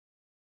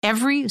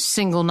Every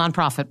single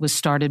nonprofit was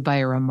started by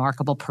a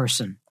remarkable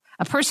person,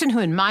 a person who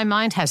in my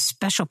mind has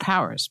special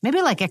powers,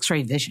 maybe like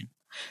X-ray vision.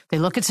 They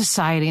look at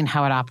society and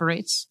how it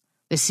operates.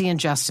 They see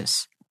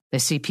injustice. They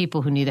see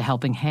people who need a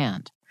helping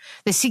hand.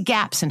 They see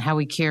gaps in how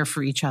we care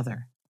for each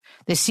other.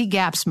 They see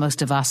gaps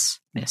most of us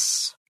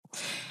miss.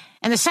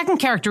 And the second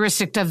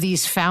characteristic of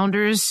these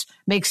founders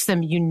makes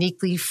them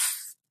uniquely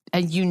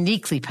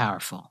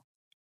powerful.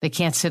 They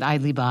can't sit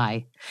idly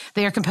by.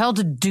 They are compelled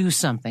to do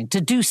something.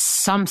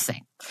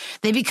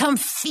 They become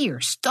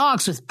fierce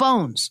dogs with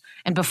bones.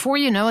 And before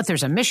you know it,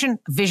 there's a mission,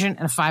 a vision,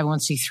 and a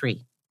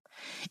 501c3.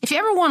 If you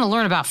ever want to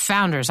learn about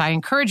founders, I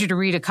encourage you to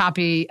read a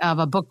copy of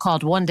a book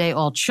called One Day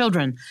All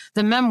Children,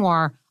 the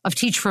memoir of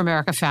Teach for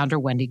America founder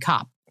Wendy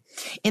Kopp.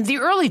 In the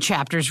early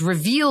chapters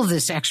reveal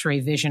this X-ray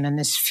vision and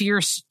this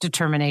fierce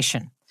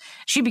determination.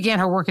 She began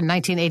her work in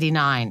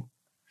 1989.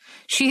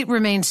 She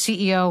remained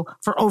CEO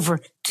for over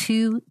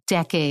 2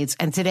 decades,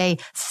 and today,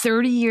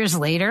 30 years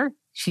later,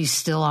 she's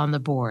still on the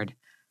board.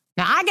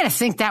 Now, I got to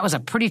think that was a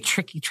pretty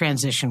tricky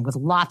transition with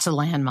lots of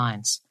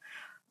landmines.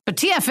 But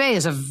TFA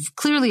is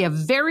clearly a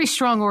very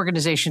strong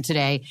organization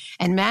today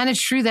and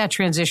managed through that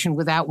transition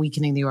without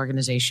weakening the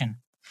organization.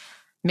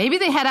 Maybe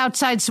they had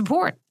outside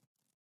support,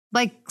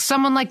 like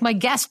someone like my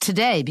guest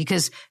today,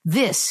 because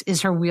this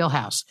is her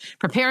wheelhouse,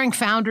 preparing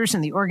founders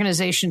and the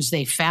organizations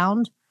they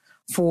found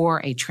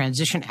for a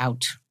transition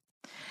out.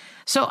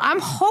 So I'm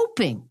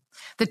hoping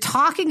that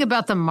talking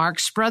about the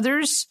Marx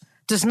Brothers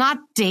does not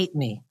date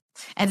me,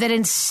 and that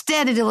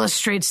instead it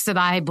illustrates that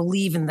I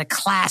believe in the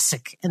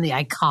classic and the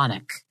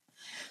iconic.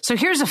 So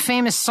here's a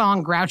famous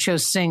song Groucho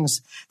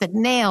sings that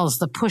nails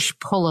the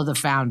push-pull of the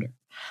founder.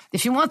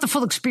 If you want the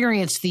full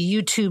experience, the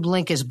YouTube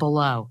link is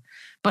below.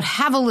 But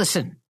have a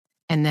listen,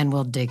 and then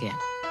we'll dig in.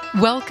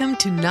 Welcome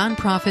to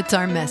Nonprofits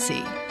Are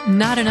Messy.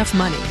 Not enough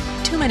money,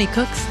 too many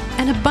cooks,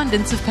 and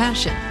abundance of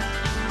passion.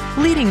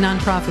 Leading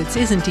nonprofits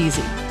isn't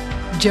easy.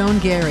 Joan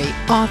Gary,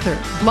 author,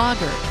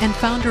 blogger, and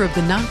founder of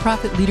the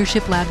Nonprofit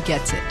Leadership Lab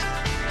gets it.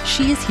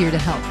 She is here to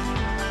help.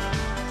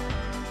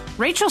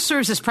 Rachel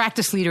serves as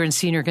practice leader and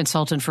senior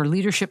consultant for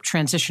leadership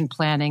transition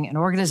planning and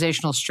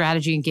organizational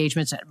strategy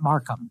engagements at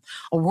Marcum,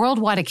 a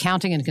worldwide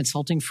accounting and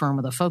consulting firm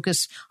with a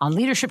focus on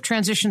leadership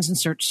transitions and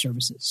search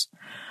services.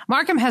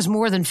 Marcum has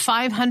more than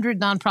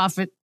 500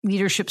 nonprofit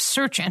leadership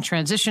search and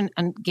transition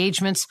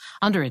engagements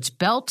under its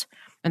belt,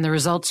 and the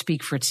results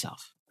speak for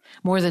itself.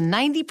 More than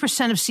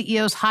 90% of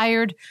CEOs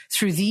hired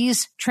through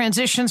these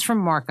transitions from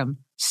Marcum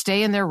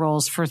stay in their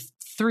roles for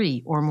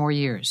 3 or more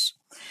years.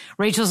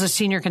 Rachel's a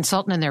senior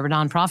consultant in their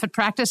nonprofit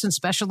practice and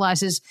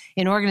specializes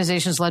in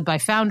organizations led by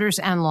founders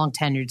and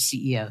long-tenured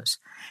CEOs.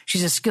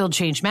 She's a skilled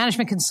change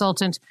management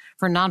consultant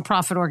for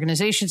nonprofit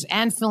organizations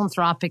and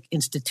philanthropic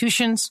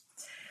institutions.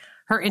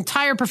 Her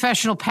entire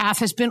professional path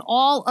has been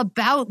all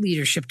about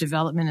leadership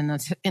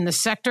development in the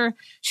sector.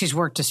 She's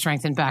worked to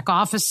strengthen back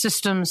office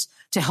systems,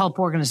 to help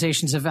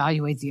organizations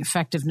evaluate the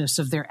effectiveness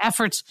of their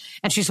efforts,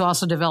 and she's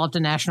also developed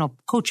a national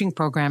coaching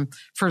program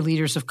for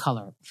leaders of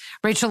color.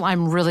 Rachel,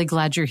 I'm really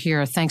glad you're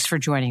here. Thanks for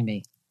joining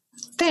me.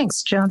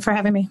 Thanks, Joan, for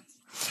having me.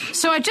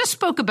 So I just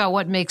spoke about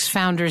what makes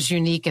founders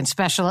unique and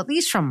special, at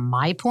least from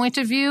my point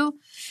of view,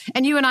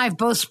 and you and I have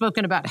both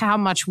spoken about how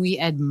much we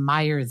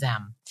admire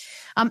them.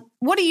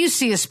 What do you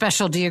see as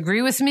special? Do you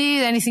agree with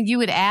me? Anything you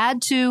would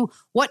add to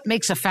what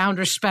makes a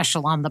founder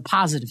special on the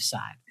positive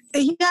side?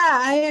 Yeah,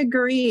 I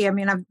agree. I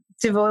mean, I've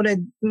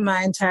devoted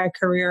my entire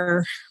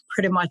career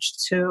pretty much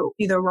to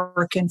either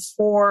working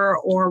for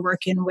or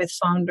working with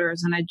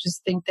founders. And I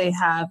just think they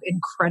have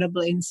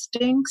incredible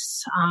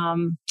instincts.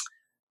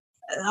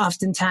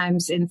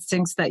 Oftentimes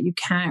instincts that you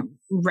can't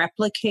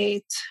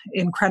replicate,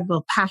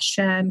 incredible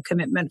passion,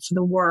 commitment for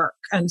the work.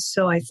 And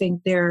so I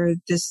think they're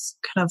this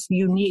kind of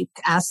unique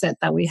asset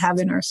that we have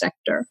in our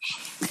sector.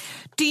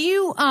 Do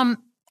you, I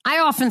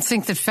often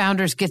think that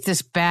founders get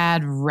this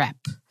bad rep.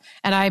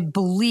 And I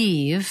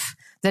believe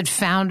that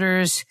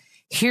founders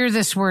hear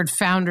this word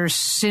founder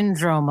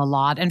syndrome a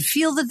lot and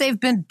feel that they've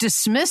been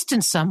dismissed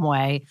in some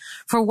way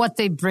for what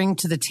they bring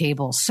to the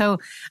table. So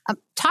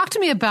talk to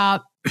me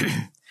about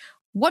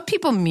what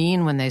people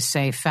mean when they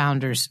say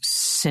founders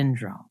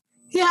syndrome.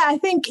 Yeah, I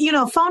think,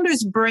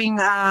 founders bring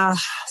a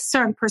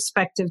certain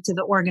perspective to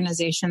the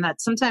organization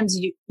that sometimes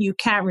you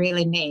can't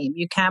really name.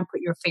 You can't put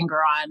your finger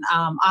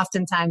on.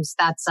 Oftentimes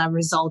that's a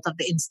result of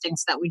the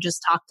instincts that we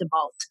just talked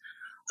about.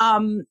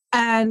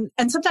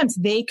 And sometimes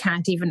they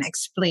can't even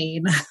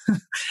explain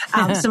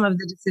some of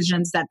the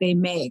decisions that they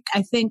make.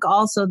 I think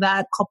also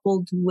that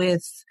coupled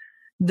with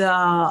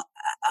the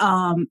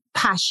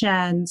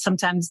passion,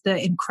 sometimes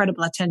the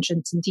incredible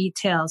attention to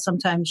detail,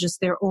 sometimes just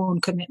their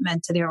own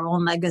commitment to their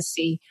own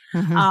legacy,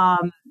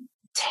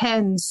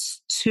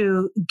 tends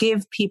to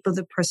give people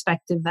the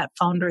perspective that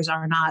founders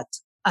are not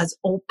as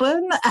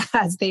open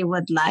as they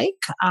would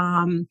like.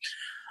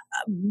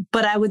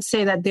 But I would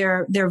say that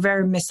they're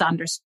very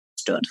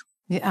misunderstood.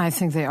 Yeah, I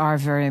think they are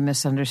very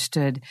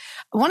misunderstood.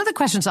 One of the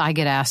questions I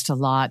get asked a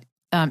lot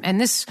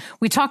and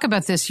we talk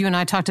about this, you and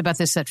I talked about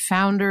this, that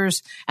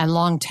founders and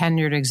long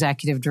tenured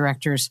executive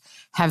directors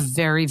have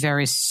very,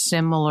 very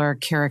similar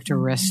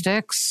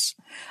characteristics.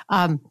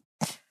 But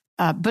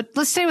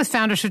let's stay with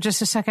founders for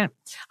just a second.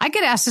 I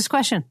get asked this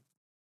question.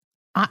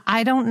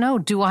 I don't know.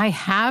 Do I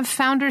have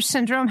founder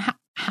syndrome?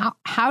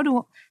 How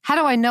do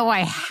I know I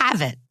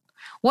have it?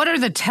 What are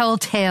the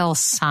telltale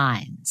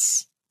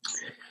signs?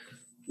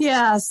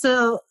 Yeah,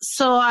 so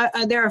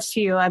there are a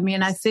few. I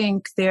mean, I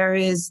think there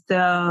is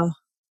the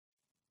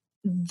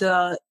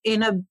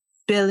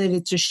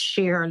inability to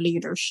share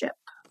leadership.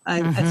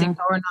 I think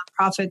our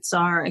nonprofits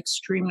are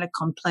extremely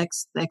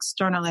complex. The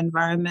external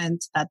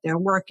environment that they're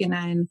working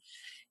in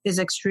is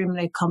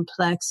extremely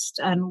complex.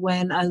 And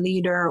when a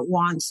leader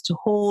wants to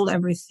hold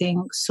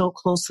everything so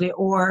closely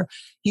or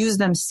use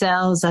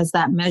themselves as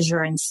that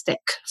measuring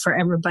stick for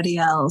everybody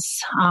else,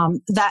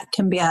 that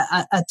can be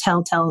a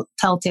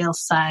telltale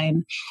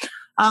sign.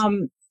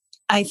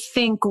 I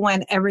think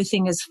when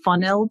everything is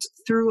funneled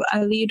through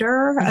a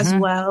leader as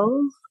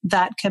well,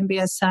 that can be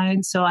a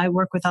sign. So I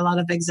work with a lot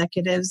of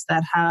executives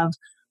that have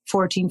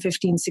 14,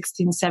 15,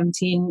 16,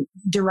 17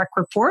 direct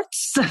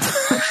reports.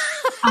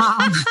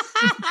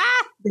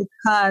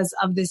 Because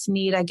of this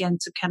need, again,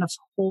 to kind of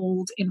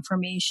hold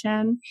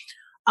information.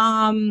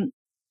 And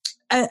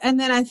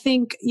then I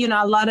think,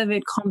 a lot of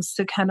it comes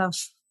to kind of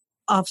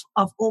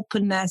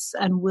openness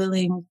and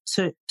willing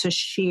to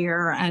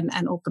share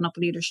and open up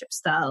leadership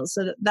styles.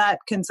 So that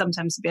can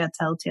sometimes be a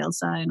telltale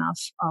sign of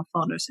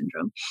founder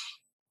syndrome.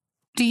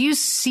 Do you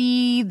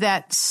see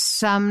that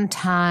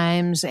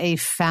sometimes a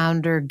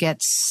founder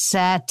gets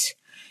set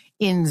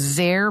in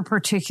their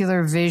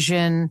particular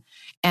vision,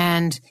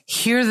 and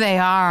here they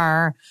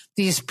are,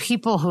 these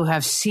people who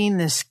have seen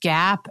this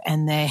gap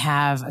and they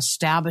have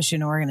established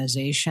an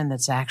organization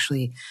that's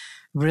actually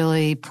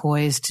really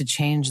poised to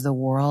change the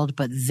world,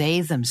 but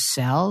they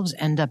themselves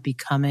end up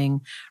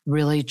becoming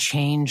really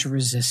change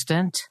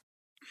resistant?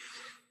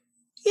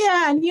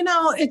 Yeah, and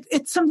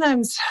it's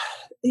sometimes,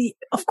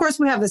 of course,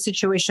 we have a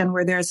situation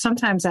where there's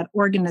sometimes that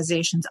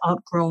organizations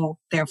outgrow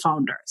their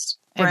founders.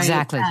 Right?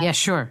 Exactly. Yeah,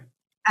 sure.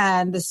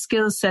 And the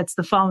skill sets,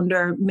 the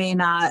founder may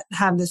not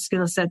have the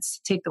skill sets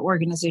to take the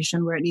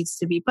organization where it needs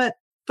to be. But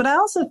I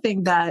also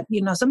think that,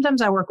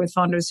 sometimes I work with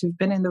founders who've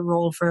been in the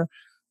role for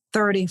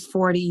 30,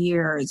 40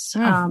 years.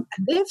 And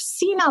they've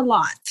seen a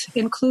lot,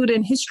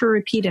 including history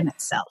repeating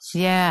itself.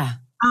 Yeah.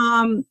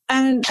 And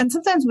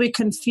sometimes we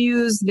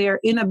confuse their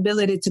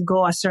inability to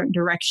go a certain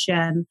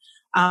direction.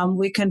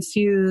 We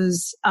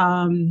confuse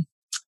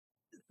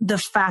the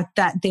fact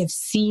that they've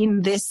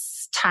seen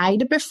this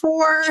tide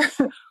before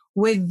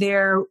with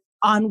their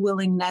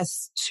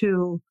unwillingness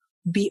to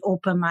be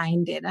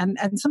open-minded. And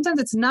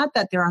sometimes it's not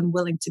that they're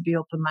unwilling to be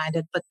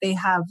open-minded, but they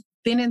have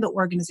been in the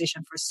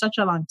organization for such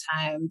a long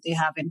time. They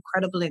have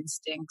incredible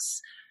instincts.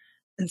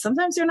 And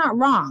sometimes they're not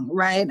wrong,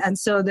 right? And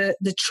so the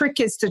trick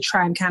is to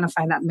try and kind of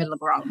find that middle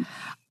ground.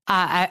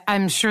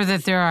 I'm sure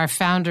that there are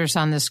founders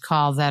on this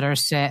call that are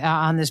listening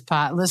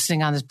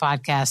on this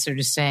podcast. They're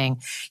just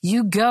saying,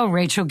 "You go,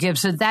 Rachel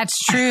Gibson. That's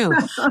true.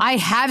 I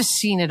have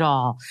seen it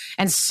all."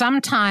 And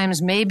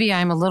sometimes maybe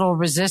I'm a little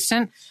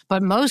resistant,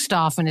 but most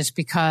often it's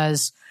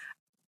because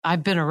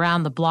I've been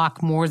around the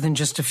block more than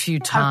just a few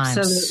times.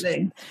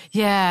 Absolutely.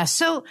 Yeah.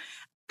 So,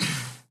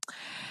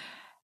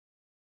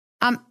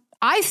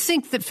 I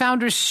think that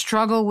founders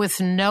struggle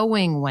with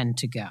knowing when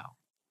to go.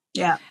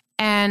 Yeah.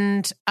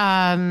 And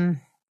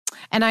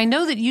I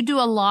know that you do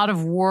a lot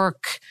of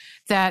work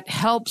that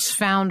helps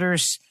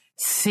founders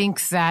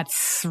think that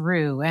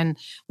through. And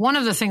one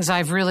of the things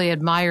I've really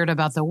admired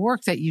about the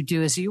work that you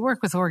do is you work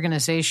with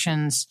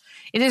organizations.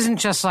 It isn't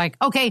just like,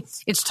 okay,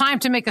 it's time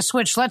to make a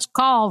switch. Let's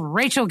call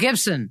Rachel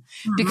Gibson,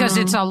 because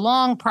it's a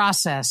long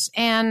process.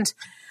 And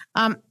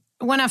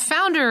when a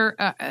founder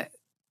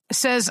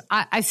says,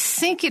 I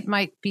think it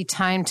might be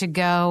time to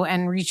go,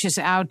 and reaches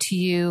out to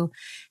you,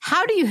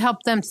 how do you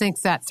help them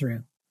think that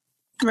through?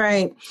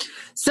 Right.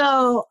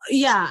 So,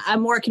 yeah,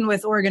 I'm working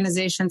with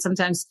organizations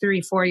sometimes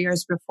 3-4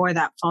 years before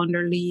that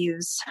founder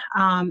leaves.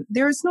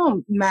 There's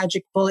no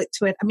magic bullet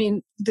to it. I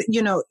mean,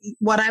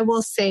 what I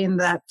will say in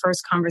that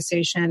first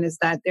conversation is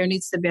that there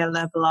needs to be a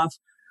level of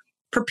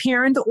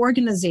preparing the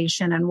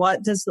organization, and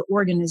what does the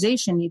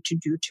organization need to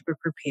do to be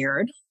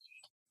prepared?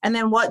 And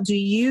then what do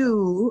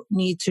you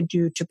need to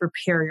do to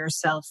prepare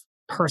yourself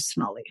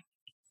personally?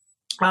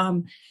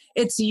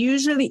 It's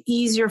usually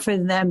easier for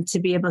them to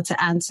be able to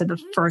answer the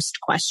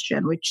first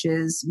question, which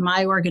is,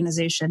 my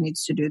organization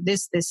needs to do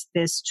this, this,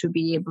 this to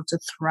be able to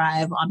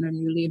thrive under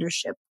new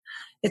leadership.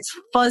 It's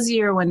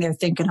fuzzier when they're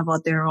thinking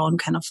about their own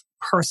kind of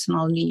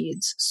personal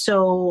needs.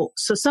 So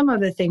some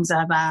of the things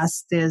I've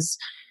asked is,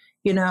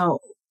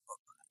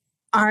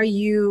 are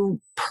you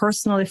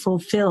personally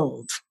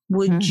fulfilled?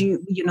 Would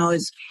you,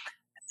 is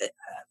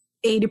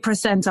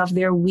 80% of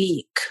their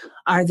week,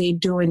 are they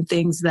doing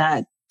things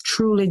that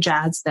truly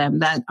jazz them,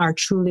 that are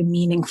truly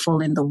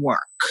meaningful in the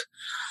work?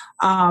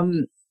 Has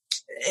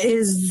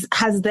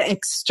the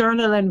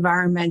external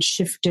environment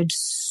shifted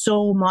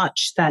so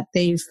much that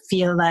they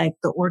feel like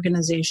the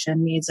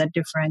organization needs a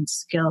different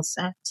skill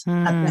set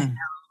at the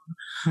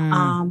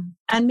helm.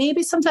 And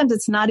maybe sometimes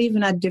it's not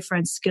even a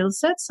different skill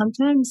set.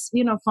 Sometimes,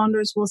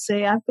 founders will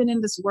say, I've been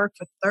in this work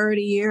for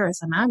 30 years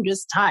and I'm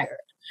just tired.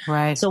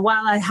 Right. So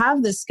while I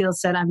have the skill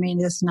set, I may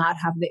just not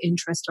have the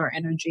interest or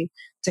energy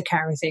to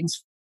carry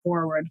things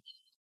forward.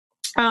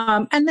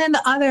 And then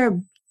the other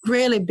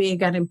really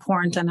big and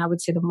important, and I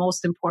would say the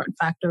most important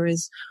factor,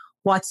 is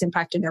what's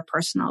impacting their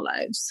personal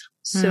lives.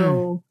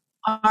 So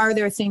are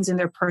there things in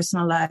their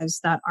personal lives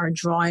that are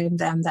drawing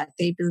them that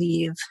they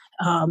believe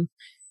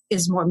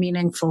is more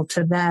meaningful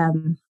to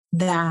them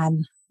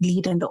than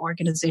leading the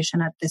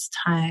organization at this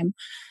time?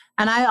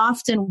 And I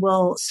often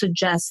will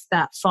suggest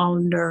that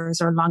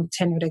founders or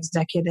long-tenured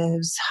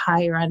executives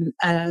hire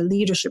a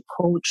leadership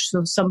coach,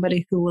 so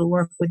somebody who will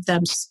work with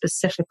them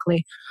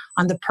specifically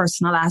on the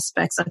personal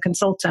aspects. A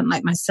consultant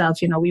like myself,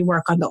 we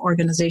work on the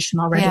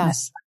organizational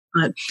readiness,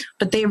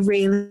 but they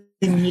really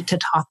need to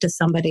talk to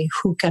somebody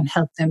who can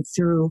help them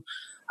through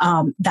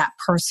that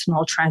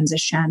personal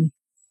transition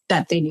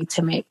that they need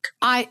to make.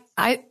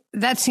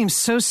 That seems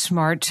so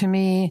smart to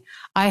me.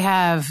 I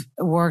have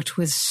worked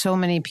with so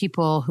many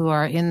people who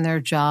are in their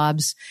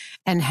jobs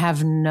and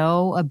have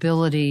no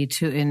ability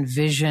to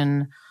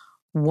envision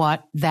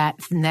what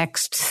that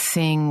next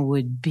thing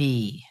would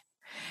be.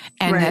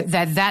 And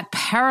that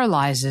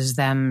paralyzes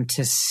them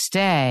to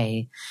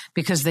stay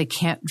because they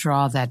can't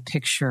draw that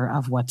picture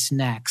of what's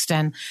next.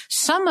 And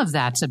some of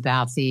that's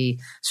about the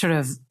sort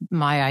of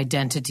my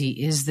identity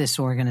is this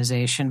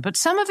organization, but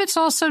some of it's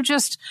also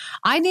just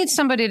I need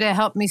somebody to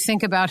help me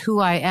think about who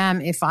I am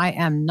if I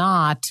am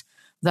not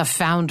the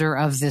founder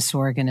of this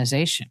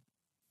organization.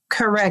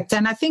 Correct.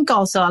 And I think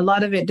also a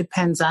lot of it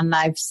depends on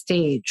life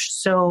stage.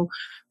 So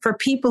for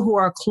people who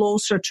are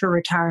closer to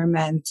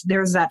retirement,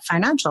 there's that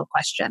financial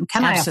question.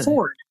 Can I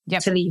afford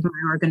to leave my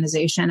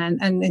organization?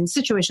 And in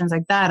situations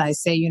like that, I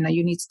say, you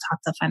need to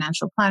talk to a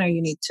financial planner.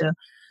 You need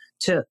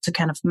to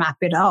kind of map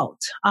it out.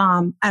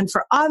 And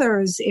for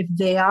others, if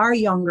they are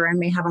younger and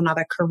may have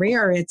another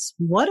career, it's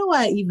what do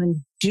I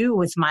even do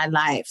with my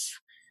life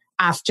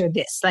after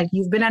this? Like,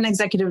 you've been an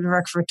executive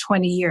director for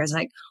 20 years.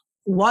 Like,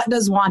 what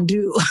does one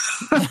do?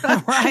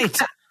 Right.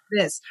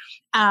 This.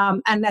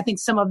 And I think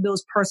some of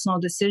those personal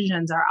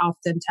decisions are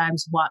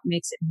oftentimes what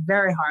makes it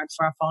very hard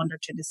for a founder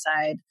to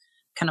decide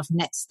kind of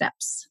next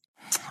steps.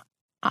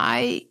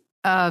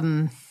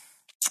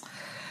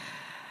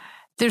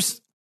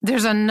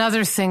 There's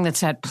another thing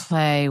that's at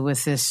play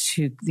with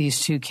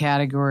these two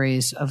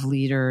categories of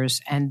leaders,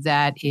 and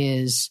that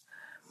is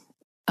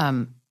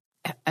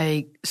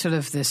a sort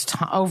of this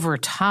over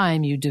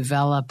time you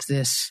develop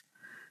this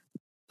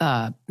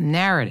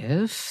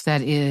narrative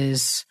that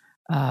is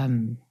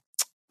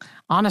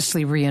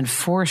honestly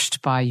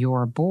reinforced by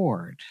your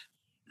board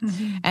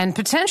and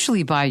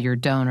potentially by your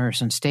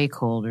donors and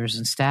stakeholders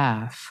and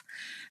staff,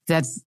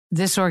 that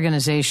this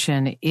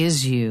organization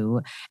is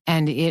you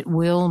and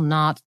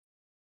it'll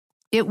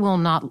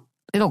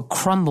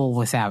crumble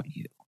without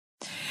you.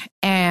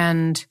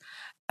 And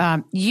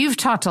you've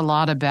talked a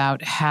lot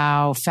about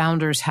how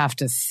founders have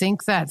to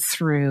think that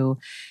through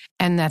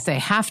and that they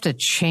have to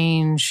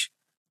change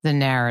the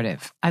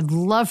narrative. I'd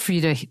love for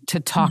you to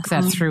talk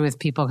that through with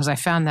people because I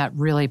found that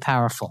really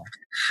powerful.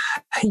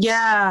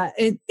 Yeah,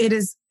 it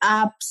is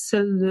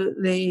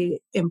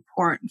absolutely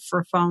important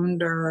for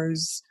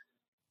founders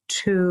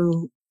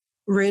to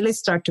really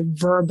start to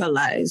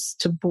verbalize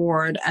to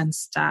board and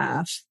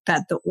staff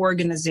that the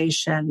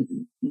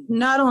organization,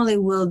 not only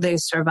will they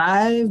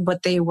survive,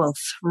 but they will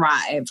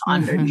thrive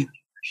under new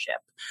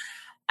leadership.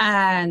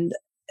 And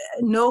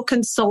no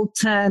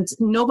consultant,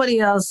 nobody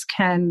else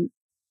can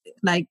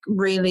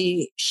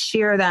really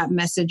share that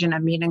message in a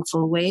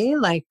meaningful way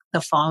like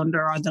the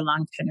founder or the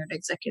long-tenured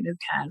executive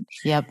can.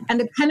 Yep. And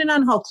depending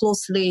on how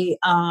closely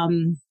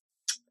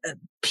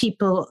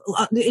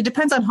it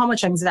depends on how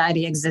much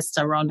anxiety exists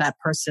around that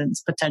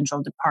person's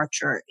potential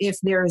departure.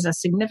 If there is a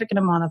significant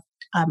amount of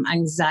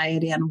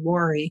anxiety and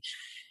worry,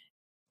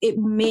 it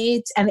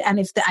may, and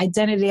if the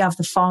identity of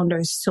the founder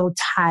is so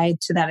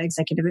tied to that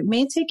executive, it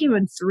may take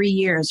even 3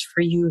 years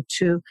for you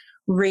to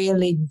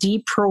really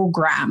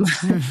deprogram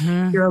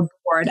your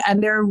board.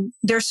 And there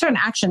are certain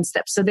action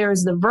steps. So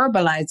there's the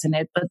verbalizing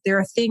it, but there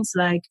are things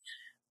like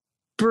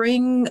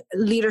bring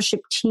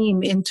leadership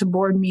team into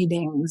board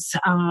meetings,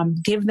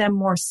 give them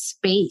more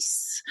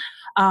space,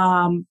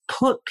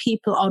 put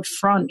people out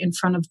front in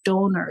front of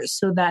donors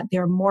so that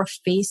there are more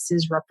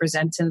faces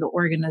representing the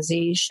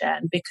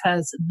organization.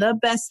 Because the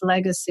best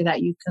legacy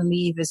that you can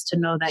leave is to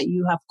know that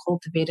you have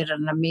cultivated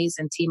an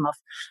amazing team of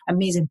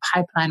amazing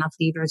pipeline of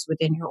leaders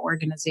within your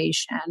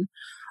organization.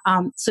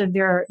 So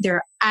there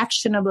are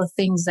actionable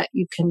things that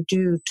you can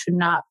do to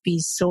not be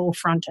so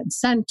front and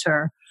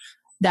center.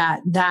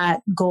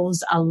 That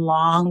goes a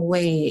long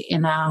way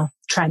in a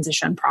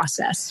transition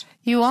process.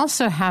 You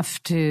also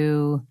have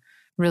to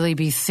really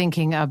be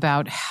thinking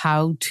about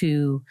how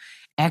to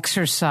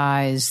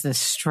exercise the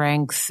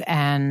strength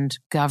and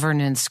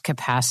governance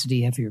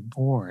capacity of your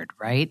board,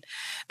 right?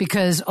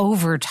 Because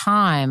over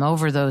time,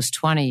 over those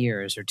 20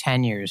 years or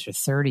 10 years or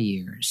 30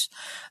 years,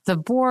 the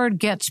board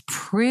gets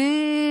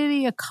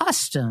pretty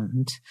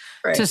accustomed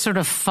to sort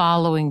of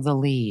following the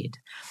lead.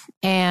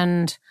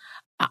 And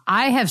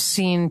I have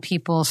seen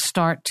people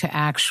start to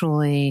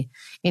actually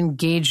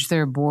engage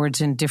their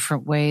boards in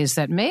different ways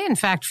that may, in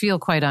fact, feel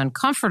quite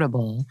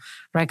uncomfortable,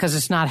 right? Because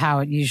it's not how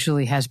it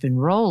usually has been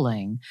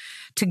rolling.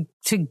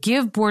 To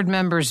give board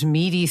members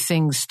meaty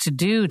things to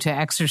do to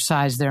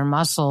exercise their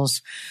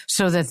muscles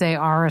so that they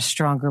are a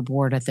stronger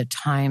board at the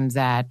time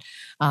that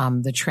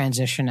the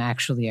transition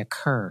actually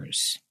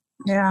occurs.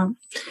 Yeah.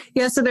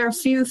 So there are a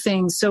few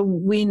things. So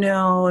we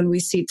know and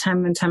we see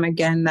time and time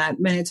again that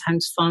many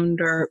times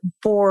founder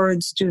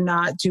boards do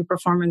not do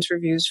performance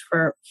reviews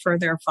for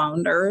their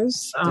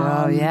founders.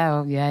 And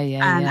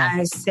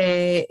I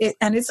say,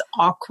 and it's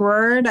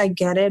awkward. I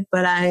get it,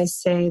 but I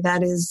say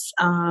that is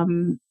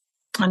an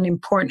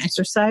important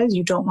exercise.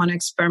 You don't want to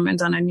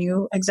experiment on a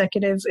new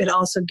executive. It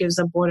also gives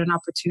a board an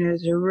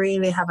opportunity to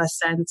really have a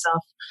sense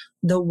of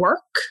the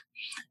work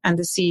and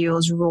the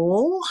CEO's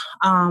role.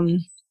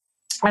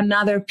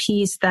 Another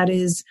piece that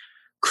is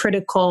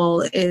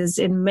critical is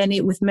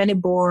with many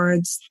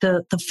boards,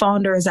 the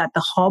founder is at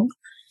the hub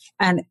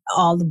and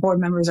all the board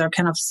members are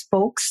kind of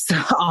spokes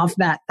of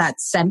that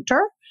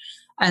center.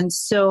 And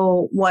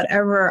so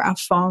whatever a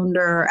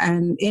founder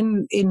and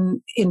in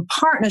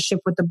partnership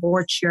with the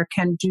board chair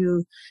can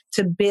do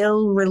to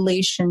build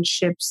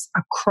relationships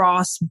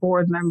across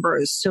board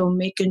members. So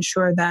making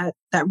sure that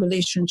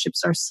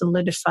relationships are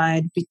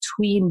solidified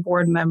between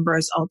board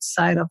members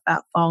outside of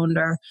that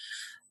founder.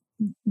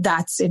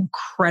 That's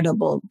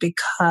incredible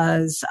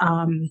because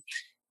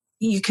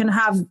you can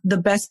have the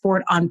best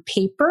board on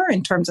paper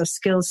in terms of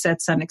skill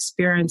sets and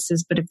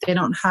experiences, but if they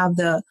don't have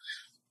the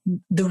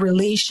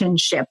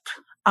relationship,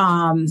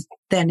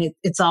 then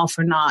it's all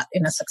for naught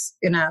in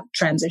a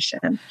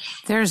transition.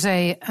 There's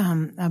a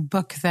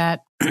book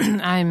that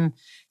I'm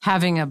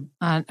having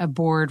a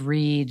board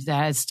read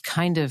that is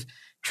kind of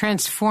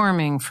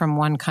transforming from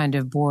one kind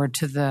of board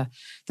to the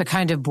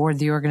kind of board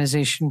the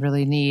organization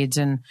really needs.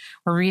 And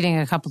we're reading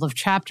a couple of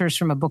chapters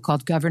from a book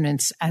called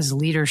Governance as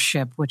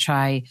Leadership, which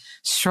I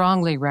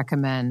strongly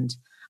recommend,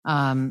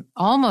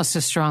 almost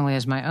as strongly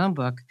as my own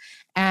book.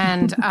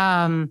 And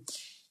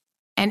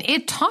and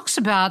it talks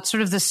about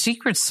sort of the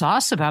secret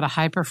sauce about a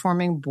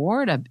high-performing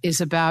board is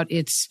about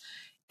its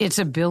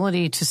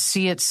ability to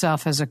see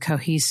itself as a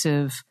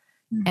cohesive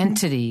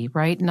entity,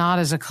 right? Not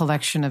as a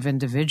collection of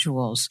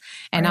individuals.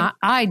 And right.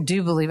 I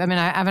do believe, I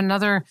have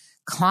another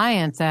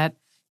client that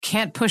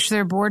can't push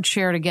their board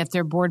chair to get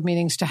their board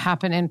meetings to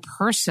happen in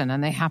person,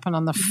 and they happen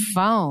on the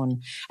phone,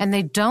 and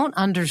they don't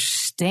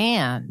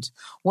understand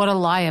what a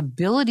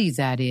liability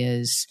that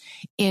is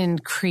in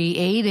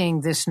creating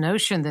this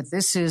notion that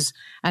this is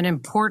an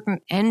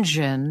important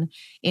engine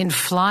in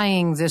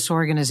flying this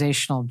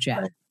organizational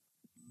jet.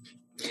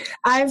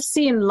 I've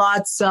seen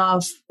lots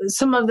of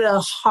some of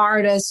the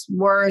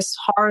worst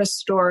horror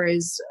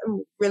stories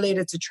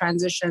related to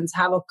transitions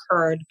have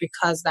occurred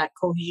because that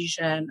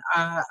cohesion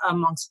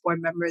amongst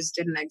board members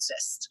didn't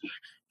exist.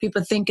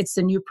 People think it's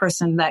the new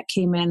person that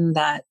came in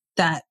that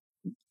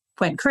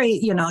went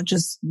crazy,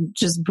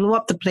 just blew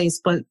up the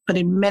place. But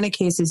in many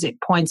cases,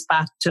 it points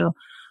back to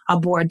a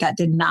board that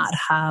did not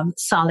have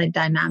solid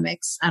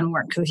dynamics and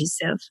weren't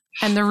cohesive.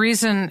 And the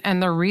reason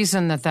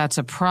that that's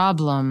a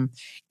problem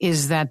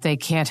is that they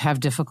can't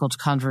have difficult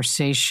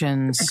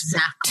conversations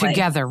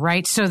together,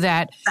 right? So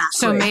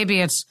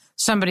maybe it's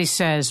somebody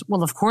says,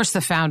 well, of course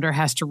the founder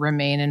has to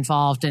remain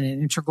involved in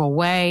an integral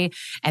way.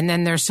 And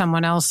then there's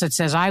someone else that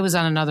says, I was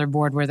on another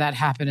board where that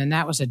happened and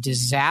that was a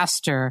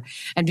disaster.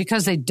 And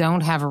because they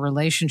don't have a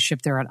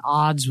relationship, they're at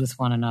odds with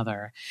one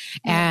another.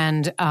 Yeah.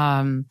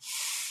 And,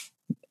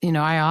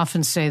 I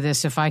often say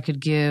this, if I could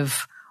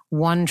give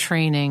one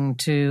training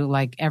to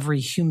like every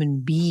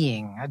human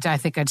being, I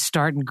think I'd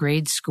start in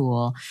grade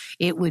school.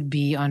 It would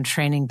be on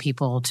training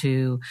people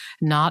to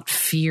not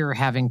fear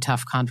having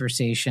tough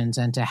conversations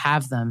and to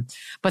have them.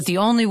 But the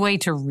only way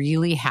to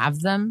really have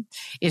them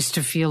is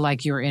to feel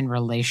like you're in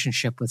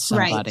relationship with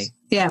somebody.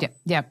 Right.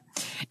 Yeah.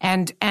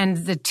 And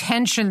the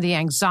tension, the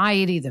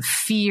anxiety, the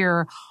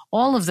fear,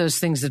 all of those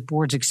things that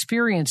boards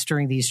experience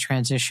during these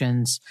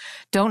transitions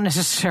don't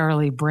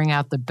necessarily bring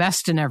out the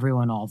best in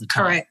everyone all the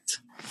time.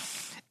 Correct.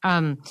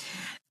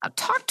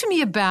 Talk to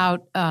me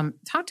about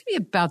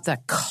the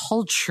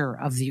culture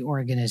of the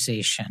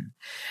organization,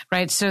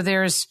 right? So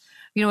there's,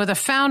 with a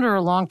founder,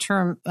 a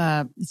long-term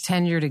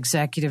tenured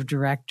executive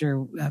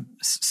director,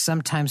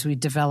 sometimes we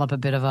develop a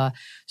bit of a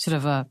sort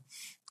of a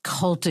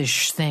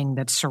cultish thing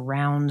that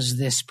surrounds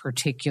this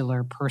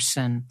particular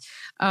person.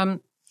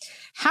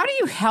 How do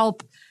you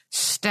help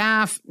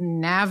staff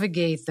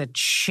navigate the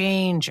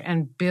change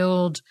and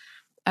build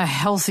a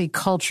healthy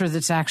culture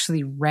that's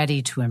actually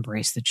ready to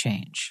embrace the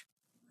change?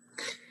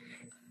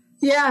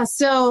 Yeah.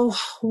 So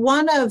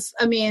one of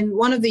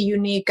the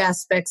unique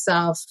aspects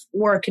of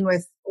working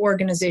with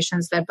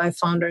organizations led by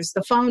founders,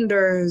 the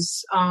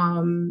founders,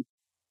 in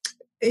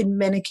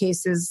many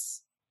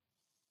cases,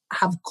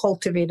 have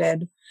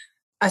cultivated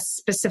a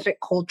specific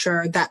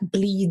culture that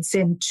bleeds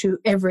into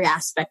every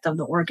aspect of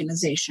the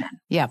organization.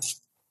 Yep.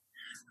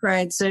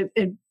 Right. So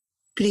it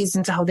bleeds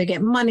into how they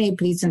get money,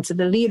 bleeds into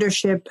the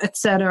leadership,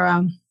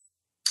 etc.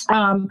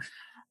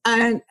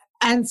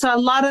 And so a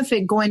lot of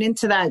it going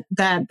into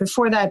that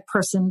before that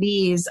person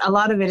leaves, a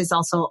lot of it is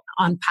also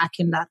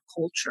unpacking that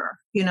culture.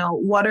 You know,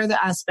 what are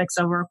the aspects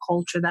of our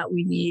culture that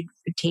we need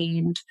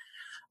retained,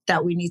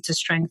 that we need to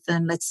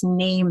strengthen? Let's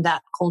name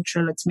that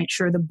culture. Let's make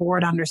sure the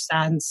board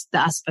understands the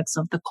aspects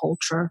of the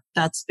culture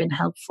that's been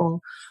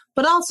helpful,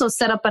 but also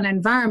set up an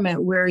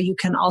environment where you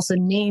can also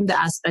name the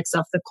aspects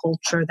of the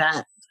culture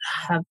that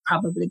have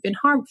probably been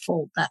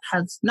harmful, that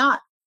has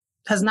not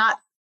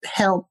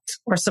helped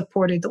or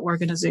supported the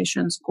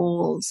organization's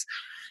goals,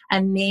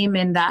 and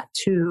naming that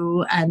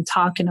too, and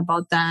talking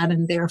about that,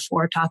 and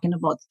therefore talking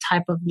about the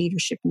type of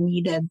leadership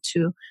needed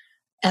to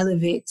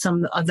elevate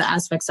some of the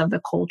aspects of the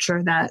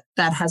culture that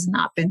has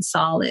not been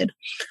solid.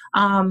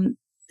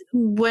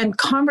 When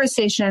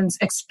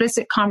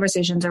explicit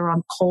conversations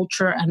around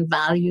culture and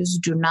values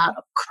do not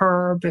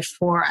occur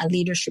before a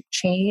leadership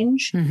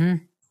change,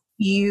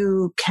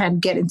 you can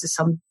get into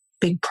some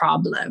big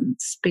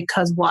problems,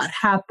 because what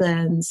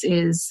happens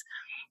is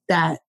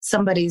that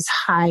somebody's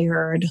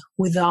hired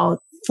without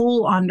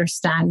full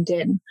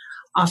understanding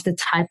of the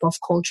type of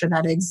culture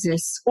that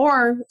exists,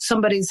 or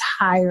somebody's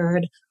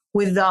hired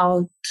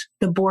without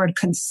the board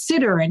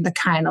considering the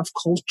kind of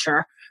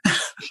culture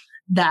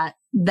that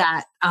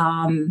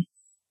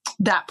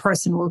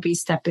person will be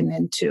stepping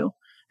into,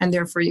 and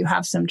therefore you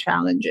have some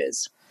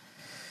challenges.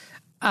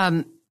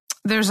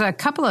 There's a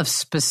couple of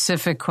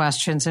specific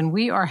questions, and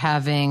we are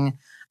having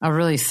a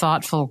really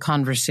thoughtful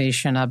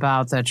conversation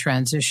about the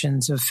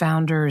transitions of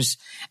founders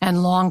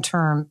and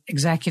long-term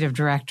executive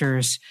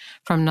directors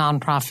from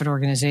nonprofit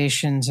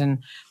organizations.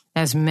 And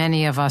as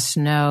many of us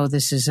know,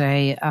 this is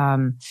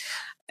an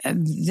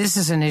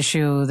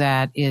issue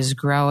that is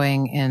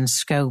growing in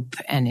scope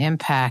and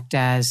impact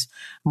as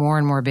more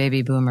and more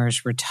baby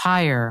boomers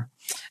retire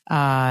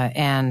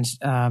and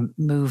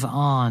move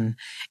on.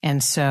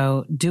 And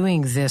so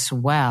doing this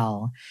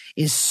well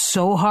is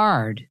so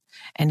hard,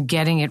 and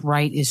getting it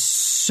right is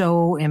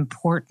so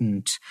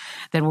important,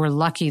 that we're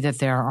lucky that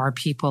there are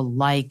people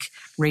like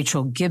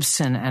Rachel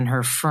Gibson and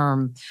her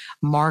firm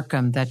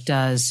Markham that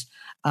does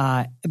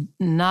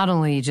not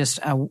only just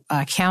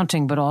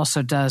accounting, but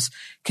also does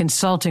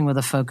consulting with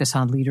a focus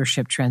on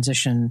leadership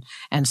transition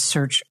and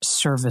search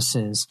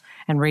services.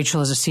 And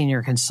Rachel is a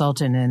senior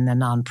consultant in the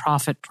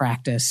nonprofit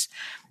practice.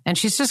 And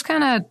she's just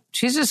kind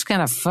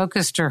of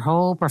focused her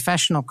whole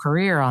professional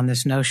career on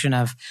this notion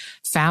of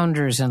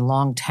founders and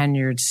long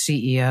tenured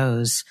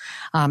CEOs,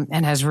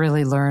 and has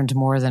really learned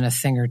more than a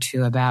thing or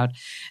two about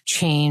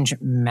change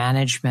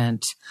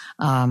management,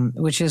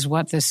 which is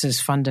what this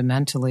is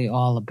fundamentally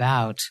all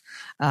about.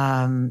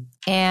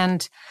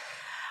 And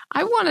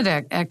I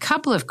wanted a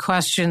couple of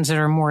questions that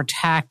are more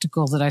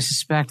tactical that I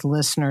suspect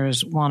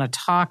listeners want to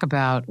talk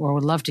about, or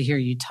would love to hear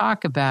you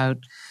talk about.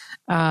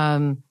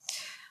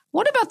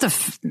 What about the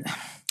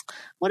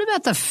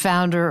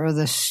founder or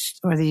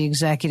the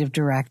executive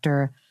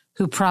director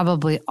who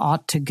probably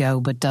ought to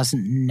go but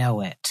doesn't know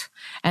it,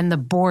 and the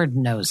board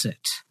knows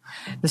it?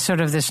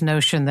 This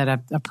notion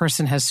that a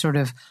person has sort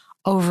of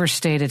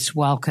overstayed its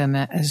welcome,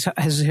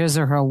 his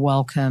or her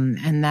welcome,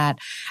 and that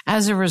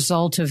as a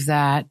result of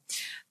that,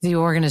 the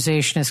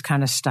organization is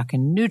kind of stuck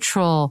in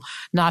neutral,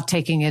 not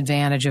taking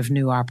advantage of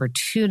new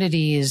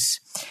opportunities.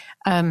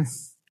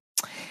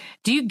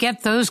 Do you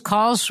get those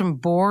calls from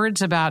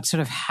boards about sort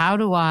of how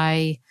do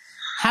I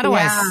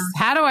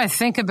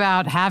think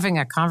about having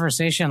a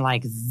conversation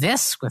like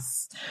this with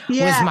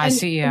my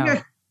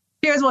CEO?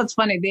 Here's what's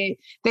funny.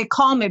 They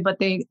call me, but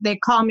they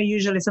call me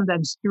usually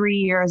sometimes 3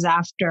 years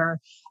after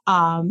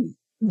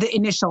the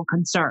initial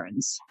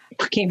concerns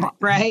came up,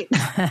 right?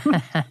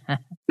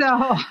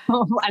 So,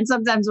 and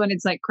sometimes when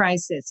it's like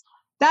crisis,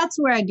 that's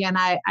where, again,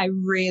 I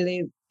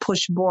really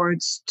push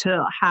boards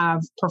to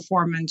have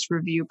performance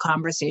review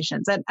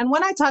conversations. And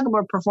when I talk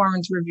about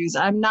performance reviews,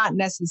 I'm not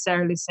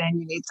necessarily saying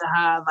you need to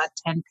have a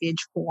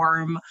 10-page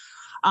form.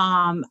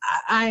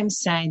 I'm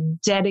saying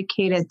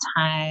dedicated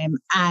time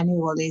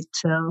annually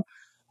to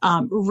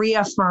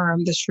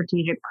reaffirm the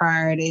strategic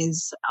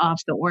priorities of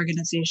the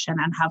organization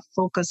and have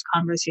focused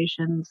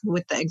conversations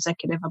with the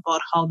executive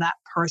about how that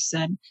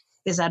person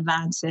is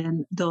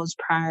advancing those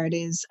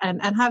priorities, and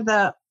have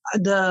the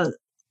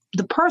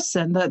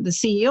person, the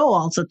CEO,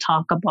 also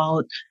talk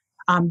about,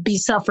 be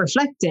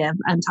self-reflective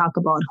and talk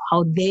about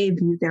how they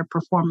view their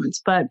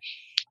performance. But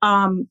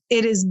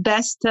it is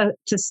best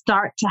to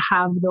start to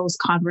have those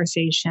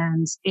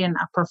conversations in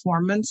a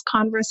performance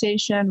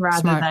conversation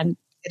rather than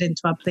get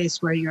into a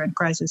place where you're in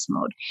crisis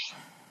mode.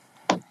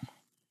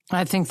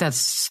 I think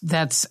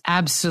that's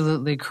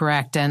absolutely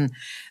correct. And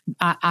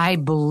I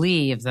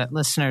believe that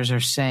listeners are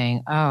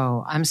saying,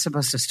 oh, I'm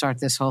supposed to start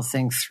this whole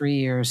thing 3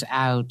 years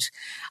out.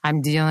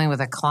 I'm dealing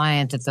with a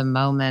client at the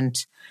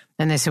moment.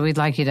 And they said, we'd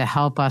like you to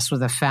help us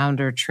with a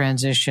founder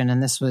transition.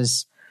 And this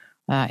was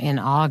in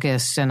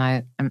August. And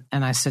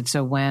I said,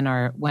 so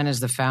when is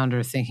the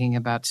founder thinking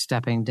about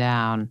stepping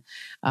down?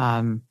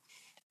 And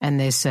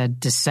they said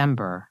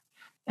December.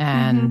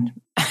 And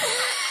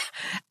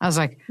I was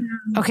like,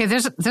 okay,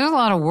 there's a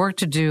lot of work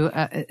to do.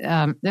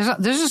 There's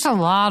just a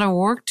lot of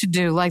work to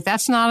do. Like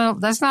that's not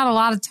a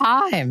lot of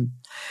time.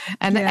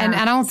 And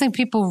I don't think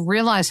people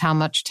realize how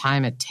much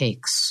time it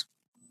takes.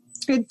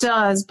 It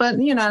does. But,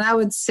 and I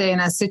would say in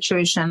a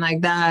situation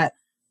like that,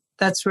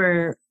 that's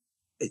where,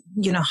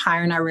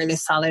 hiring a really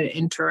solid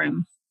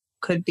interim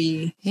could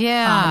be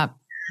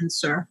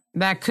answer.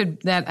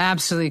 That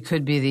absolutely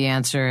could be the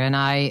answer. And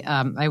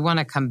I want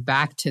to come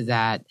back to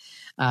that,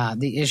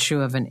 the issue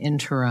of an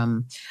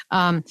interim.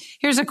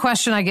 Here's a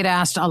question I get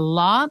asked a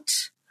lot.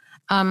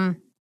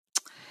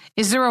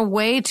 Is there a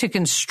way to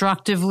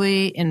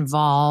constructively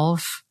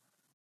involve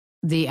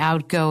the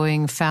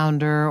outgoing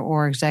founder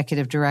or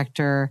executive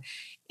director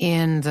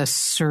in the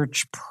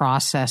search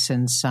process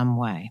in some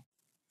way?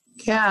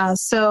 Yeah.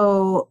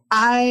 So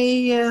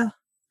in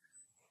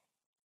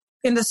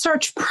the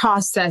search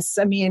process,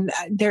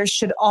 there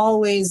should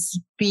always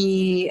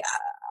be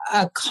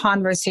a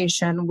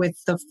conversation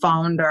with the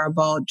founder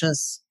about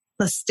just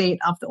the state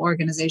of the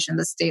organization,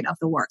 the state of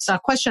the work. So a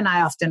question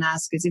I often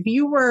ask is, if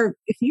you were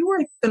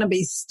going to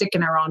be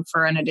sticking around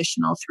for an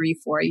additional 3-4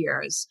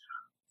 years,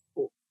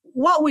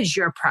 what would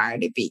your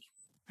priority be?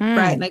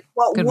 Right? Like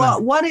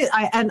what is,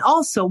 and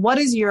also what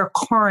is your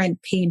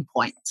current pain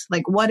point?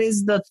 Like what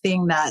is the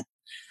thing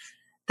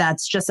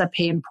that's just a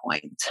pain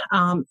point?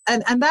 And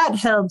that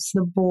helps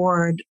the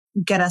board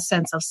get a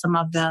sense of some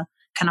of the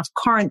kind of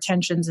current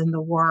tensions in the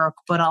work,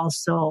 but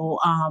also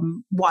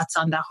what's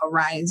on the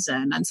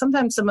horizon. And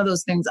sometimes some of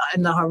those things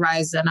in the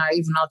horizon are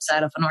even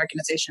outside of an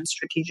organization's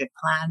strategic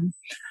plan.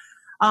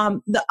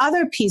 The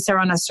other piece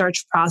around a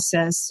search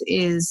process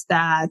is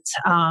that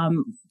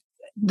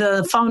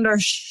the founder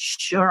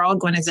or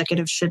outgoing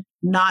executive should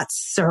not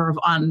serve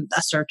on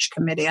a search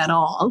committee at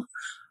all.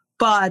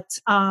 But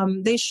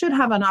they should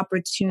have an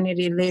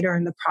opportunity later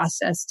in the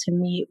process to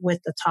meet with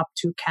the top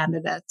 2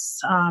 candidates,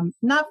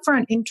 not for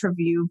an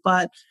interview,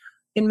 but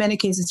in many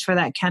cases for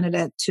that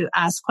candidate to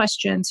ask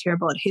questions, hear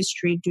about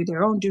history, do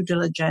their own due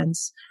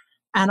diligence,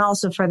 and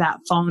also for that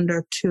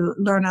founder to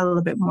learn a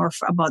little bit more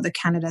about the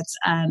candidates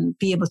and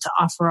be able to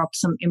offer up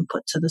some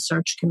input to the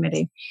search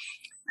committee.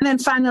 And then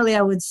finally,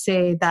 I would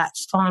say that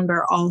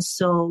founder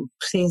also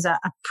plays a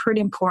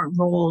pretty important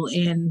role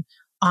in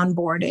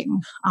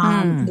onboarding. There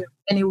are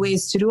many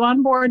ways to do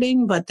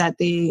onboarding, but that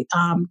they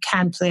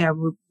can play a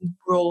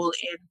role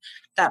in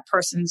that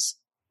person's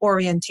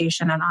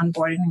orientation and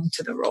onboarding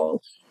to the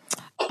role.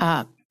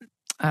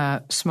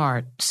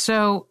 Smart.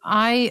 So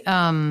I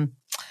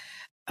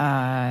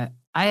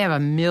have a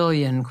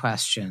million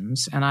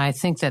questions, and I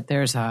think that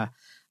there's a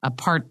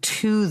part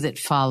 2 that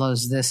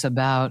follows this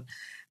about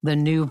the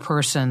new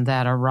person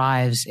that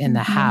arrives in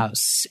the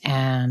house.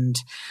 And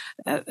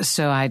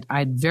so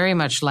I'd very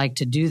much like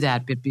to do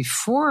that. But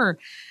before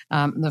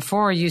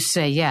you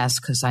say yes,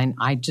 because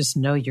I just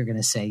know you're going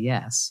to say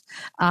yes,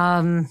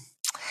 I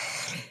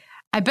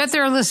bet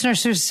there are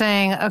listeners who are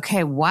saying,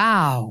 okay,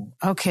 wow.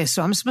 Okay,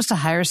 so I'm supposed to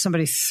hire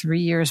somebody 3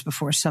 years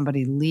before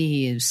somebody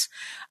leaves.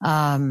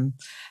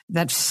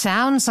 That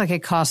sounds like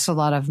it costs a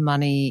lot of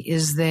money.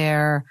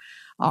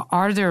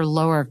 Are there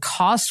lower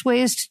cost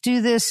ways to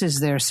do this? Is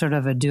there sort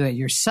of a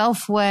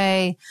do-it-yourself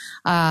way?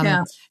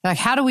 Like,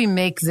 how do we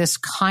make this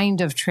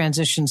kind of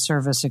transition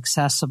service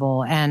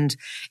accessible? And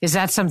is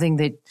that something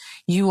that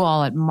you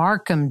all at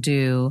Marcum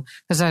do?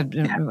 Because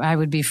I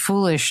would be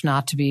foolish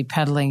not to be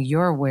peddling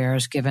your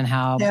wares, given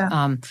how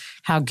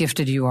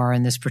gifted you are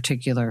in this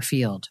particular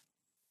field.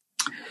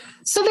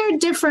 So there are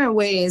different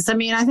ways.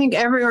 I think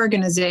every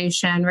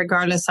organization,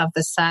 regardless of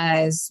the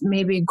size,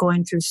 may be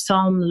going through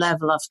some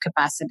level of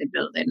capacity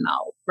building now,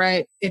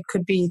 right? It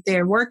could be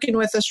they're working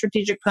with a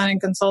strategic planning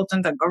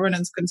consultant, a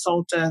governance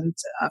consultant,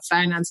 a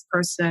finance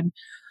person.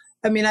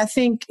 I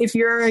think if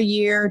you're a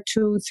year,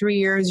 2, 3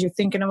 years, you're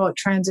thinking about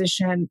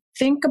transition,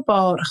 think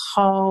about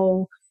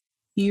how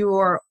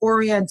you're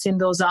orienting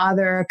those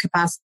other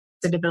capacity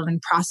building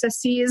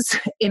processes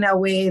in a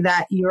way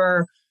that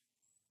you're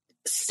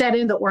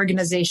setting the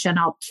organization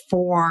up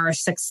for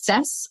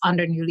success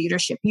under new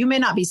leadership. You may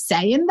not be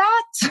saying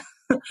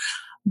that,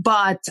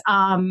 but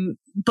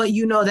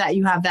you know that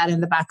you have that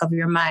in the back of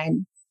your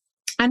mind.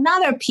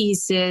 Another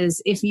piece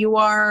is if you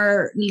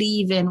are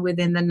leaving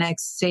within the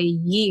next, say,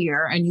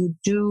 year and you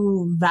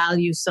do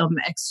value some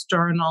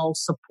external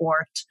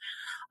support,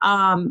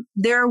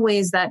 there are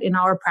ways that in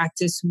our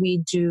practice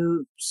we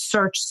do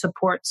search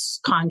supports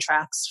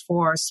contracts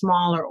for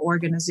smaller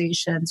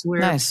organizations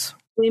where Nice.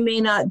 We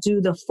may not do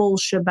the full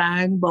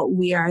shebang, but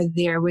we are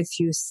there with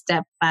you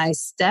step by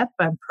step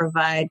and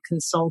provide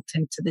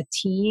consulting to the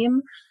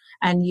team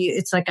and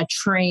it's like a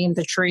train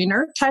the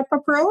trainer type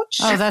approach.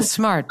 Oh, that's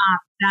smart.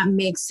 That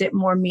makes it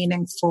more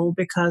meaningful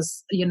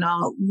because,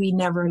 we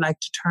never like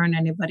to turn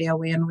anybody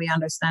away, and we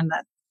understand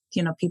that,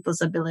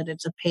 people's ability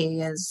to pay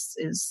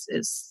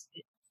is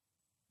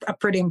a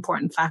pretty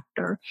important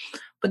factor.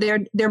 But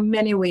there are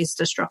many ways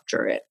to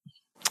structure it.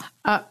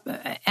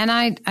 And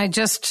I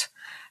just,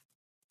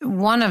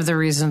 one of the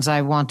reasons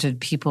I wanted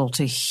people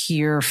to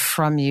hear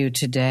from you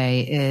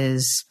today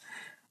is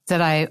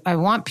that I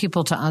want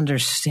people to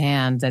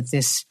understand that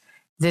this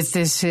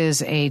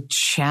is a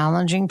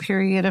challenging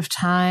period of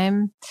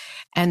time,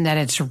 and that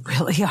it's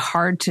really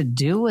hard to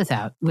do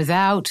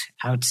without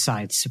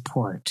outside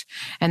support.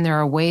 And there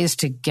are ways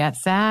to get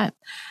that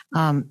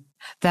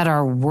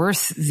are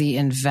worth the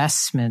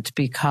investment,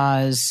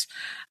 because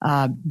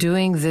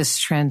doing this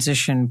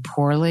transition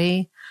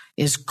poorly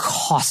is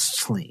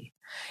costly.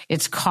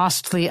 It's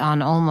costly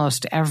on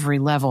almost every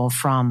level,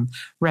 from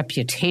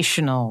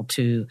reputational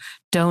to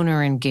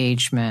donor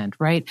engagement,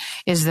 right?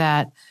 Is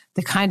that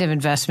the kind of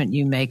investment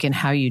you make in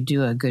how you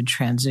do a good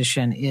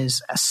transition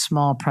is a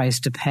small price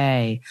to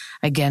pay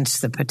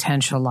against the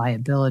potential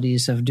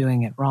liabilities of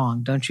doing it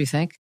wrong, don't you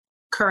think?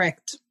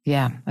 Correct.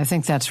 Yeah, I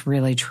think that's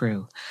really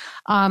true.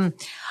 Tell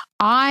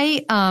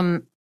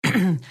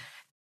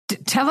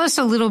us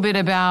a little bit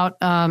about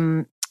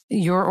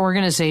your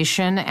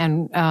organization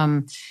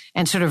and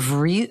sort of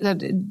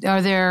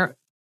are there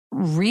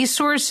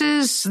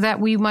resources that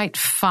we might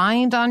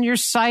find on your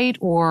site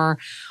or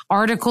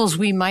articles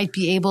we might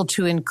be able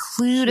to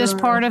include as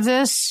part of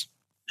this?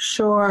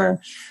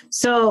 Sure.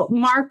 So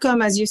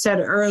Marcum, as you said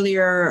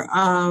earlier,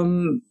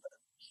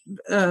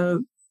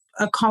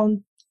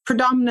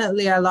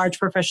 predominantly a large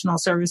professional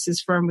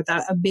services firm with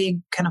a big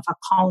kind of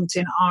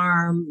accounting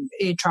arm,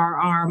 HR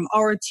arm.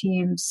 Our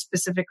team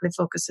specifically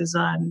focuses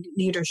on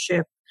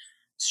leadership,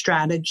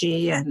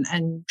 strategy, and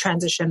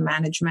transition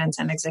management,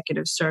 and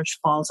executive search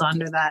falls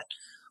under that.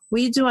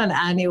 We do an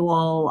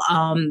annual,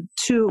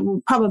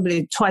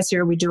 probably twice a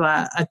year, we do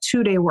a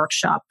 2-day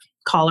workshop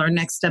called our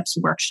Next Steps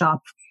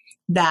Workshop,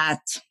 that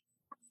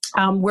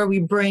where we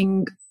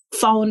bring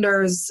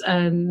founders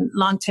and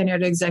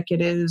long-tenured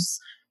executives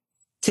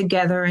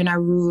together in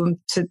a room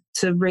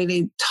to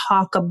really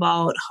talk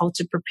about how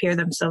to prepare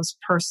themselves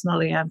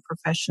personally and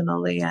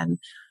professionally. And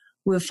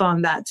we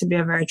found that to be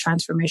a very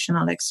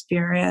transformational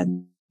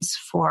experience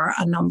for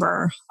a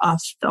number of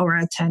our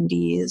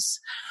attendees.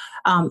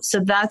 So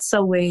that's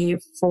a way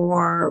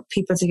for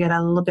people to get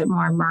a little bit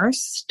more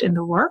immersed in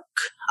the work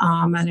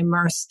and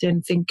immersed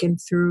in thinking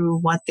through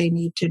what they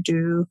need to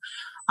do.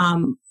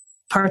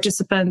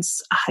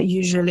 Participants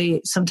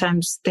usually,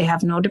 sometimes they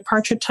have no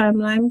departure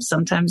timeline.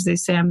 Sometimes they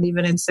say, I'm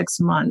leaving in 6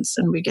 months,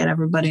 and we get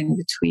everybody in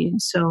between.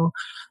 So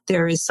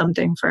there is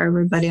something for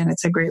everybody, and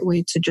it's a great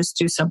way to just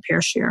do some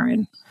peer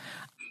sharing.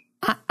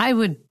 I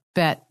would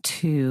bet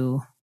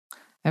too.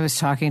 I was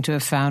talking to a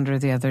founder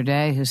the other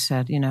day who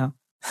said,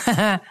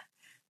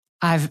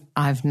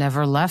 I've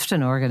never left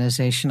an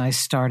organization I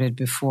started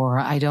before.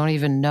 I don't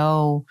even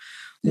know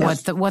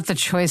what the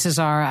choices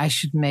are I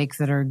should make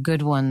that are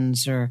good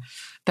ones or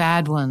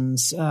bad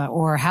ones.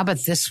 Or how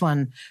about this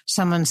one?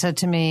 Someone said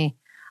to me,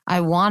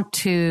 I want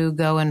to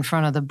go in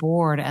front of the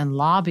board and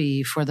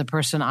lobby for the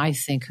person I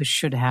think who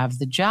should have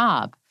the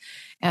job.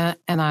 And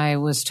I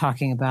was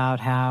talking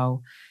about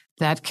how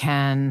that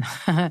can,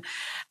 that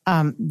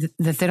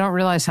they don't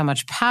realize how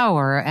much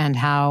power and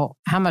how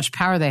much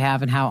power they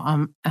have, and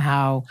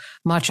how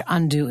much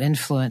undue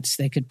influence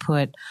they could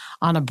put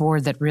on a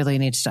board that really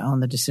needs to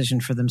own the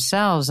decision for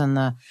themselves. And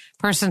the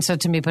person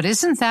said to me, but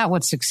isn't that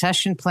what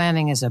succession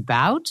planning is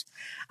about?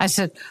 I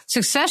said,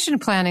 succession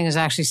planning is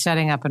actually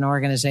setting up an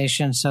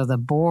organization so the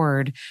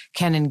board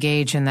can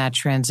engage in that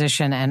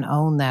transition and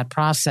own that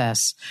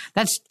process.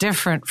 That's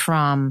different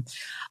from,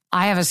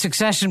 I have a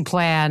succession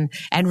plan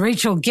and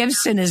Rachel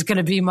Gibson is going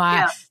to be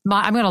I'm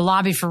going to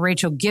lobby for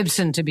Rachel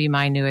Gibson to be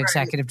my new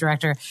executive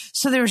director.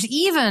 So there's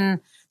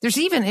even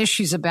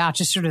issues about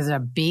just sort of the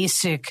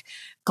basic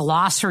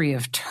glossary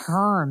of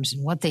terms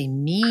and what they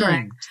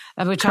mean,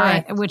 which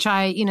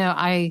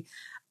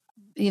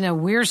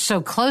we're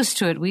so close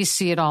to it. We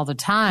see it all the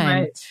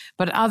time,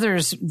 but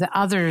others,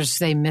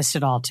 they miss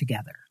it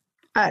altogether.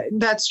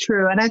 That's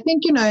true. And I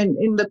think,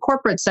 in the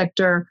corporate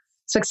sector,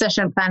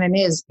 succession planning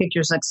is pick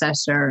your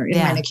successor in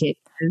many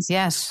cases.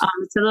 Yes.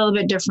 It's a little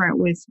bit different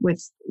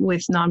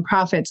with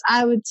nonprofits.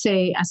 I would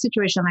say a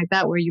situation like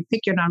that where you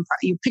pick your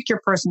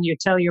person, you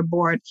tell your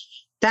board,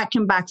 that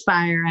can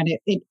backfire, and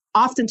it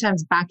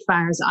oftentimes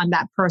backfires on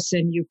that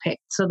person you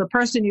picked. So the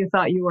person you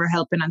thought you were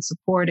helping and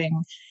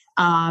supporting,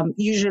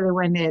 usually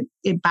when it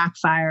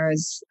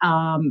backfires,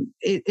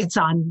 it's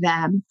on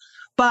them.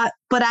 But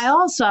I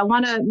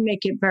want to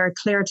make it very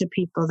clear to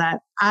people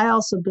that I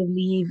also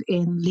believe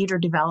in leader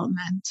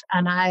development,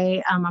 and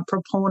I am a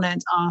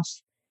proponent of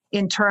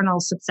internal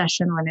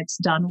succession when it's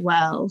done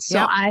well.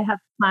 So I have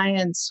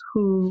clients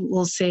who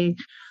will say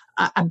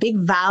a big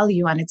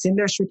value, and it's in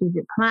their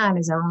strategic plan,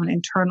 is around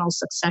internal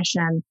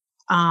succession,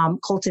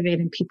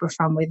 cultivating people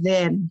from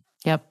within.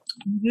 Yep.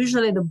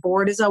 Usually the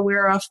board is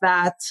aware of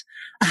that.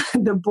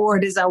 The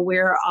board is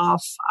aware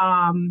of,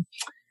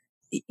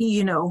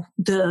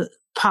 the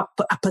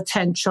a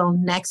potential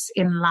next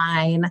in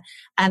line.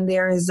 And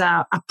there is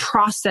a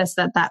process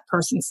that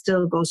person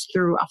still goes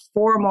through, a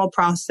formal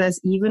process,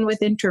 even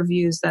with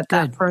interviews that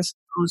person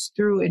goes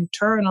through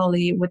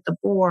internally with the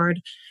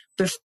board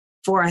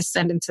before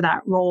ascending to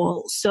that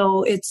role.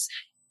 So it's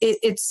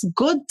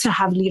good to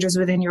have leaders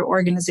within your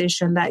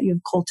organization that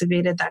you've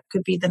cultivated that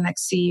could be the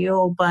next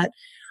CEO, but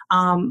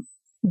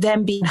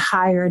them being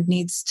hired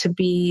needs to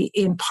be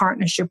in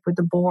partnership with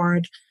the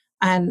board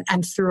and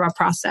through a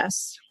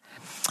process.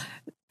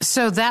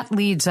 So that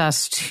leads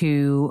us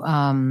to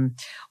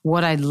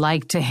what I'd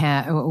like to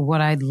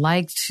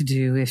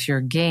do, if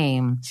you're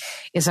game,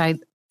 is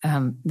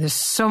there's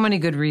so many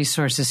good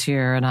resources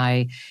here, and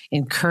I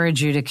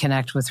encourage you to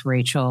connect with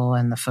Rachel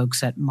and the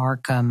folks at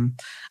Markham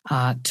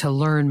to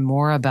learn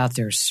more about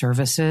their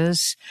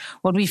services.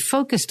 What we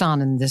focused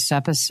on in this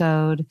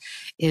episode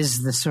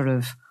is the sort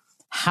of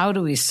how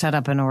do we set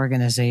up an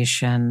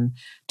organization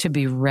to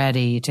be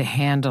ready to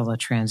handle a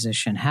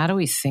transition? How do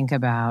we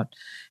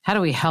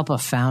help a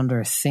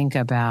founder think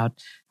about,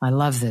 I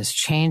love this,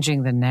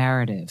 changing the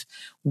narrative?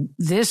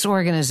 This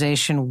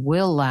organization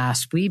will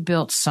last. We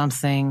built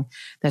something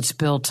that's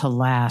built to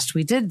last.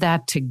 We did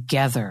that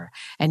together.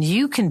 And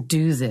you can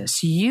do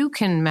this. You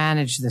can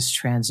manage this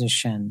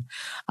transition.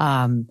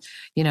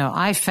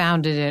 I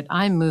founded it.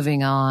 I'm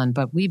moving on,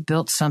 but we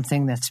built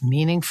something that's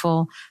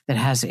meaningful, that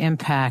has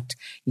impact.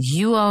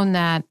 You own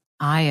that.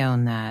 I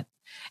own that.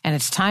 And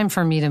it's time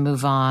for me to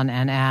move on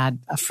and add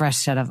a fresh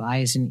set of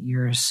eyes and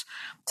ears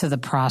to the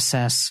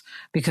process,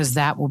 because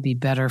that will be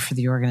better for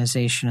the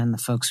organization and the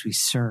folks we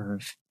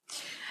serve.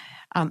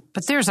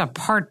 But there's a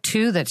part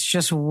 2 that's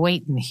just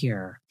waiting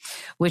here,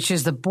 which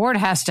is the board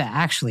has to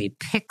actually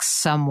pick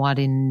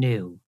somebody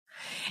new.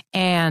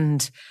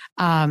 And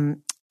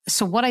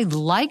so what I'd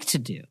like to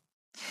do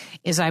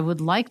is I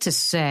would like to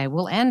say,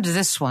 we'll end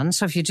this one.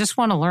 So if you just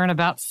want to learn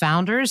about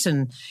founders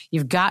and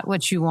you've got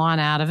what you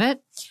want out of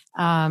it,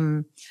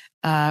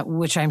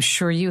 which I'm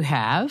sure you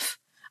have,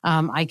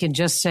 I can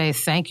just say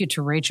thank you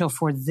to Rachel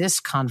for this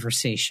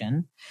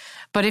conversation.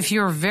 But if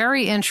you're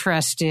very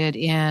interested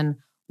in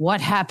what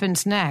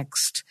happens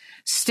next,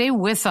 stay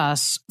with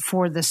us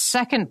for the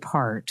second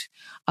part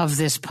of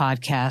this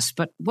podcast.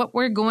 But what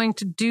we're going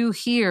to do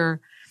here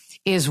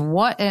is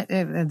what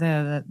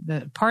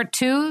the part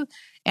 2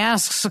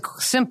 asks a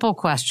simple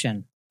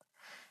question.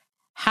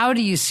 How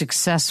do you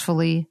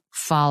successfully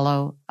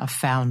follow a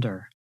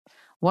founder?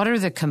 What are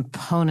the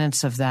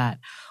components of that?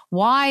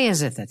 Why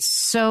is it that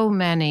so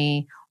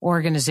many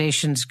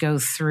organizations go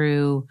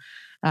through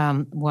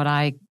what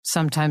I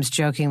sometimes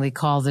jokingly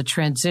call the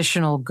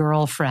transitional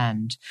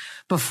girlfriend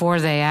before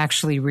they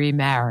actually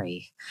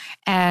remarry?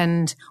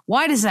 And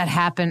why does that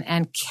happen?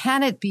 And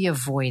can it be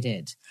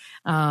avoided?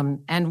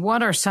 And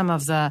what are some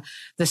of the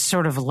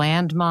sort of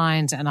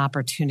landmines and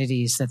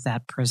opportunities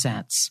that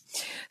presents?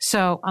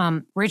 So,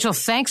 Rachel,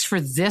 thanks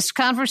for this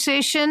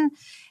conversation.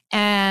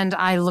 And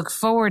I look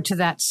forward to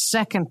that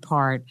second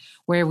part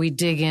where we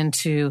dig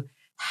into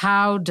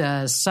how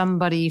does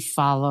somebody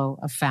follow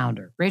a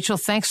founder. Rachel,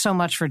 thanks so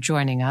much for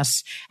joining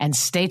us, and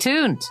stay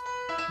tuned.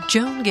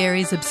 Joan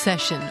Garry's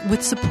obsession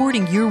with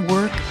supporting your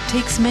work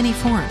takes many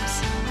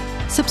forms.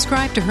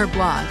 Subscribe to her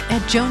blog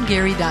at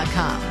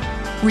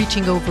joangarry.com,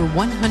 reaching over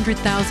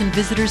 100,000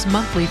 visitors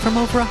monthly from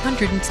over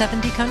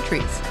 170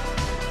 countries.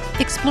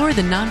 Explore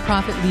the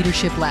Nonprofit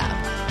Leadership Lab,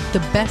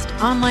 the best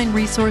online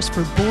resource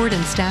for board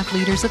and staff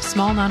leaders of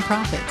small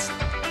nonprofits,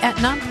 at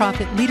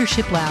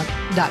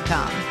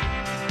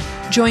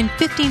nonprofitleadershiplab.com. Join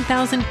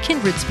 15,000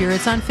 kindred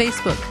spirits on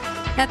Facebook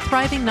at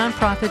Thriving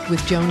Nonprofit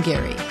with Joan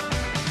Garry.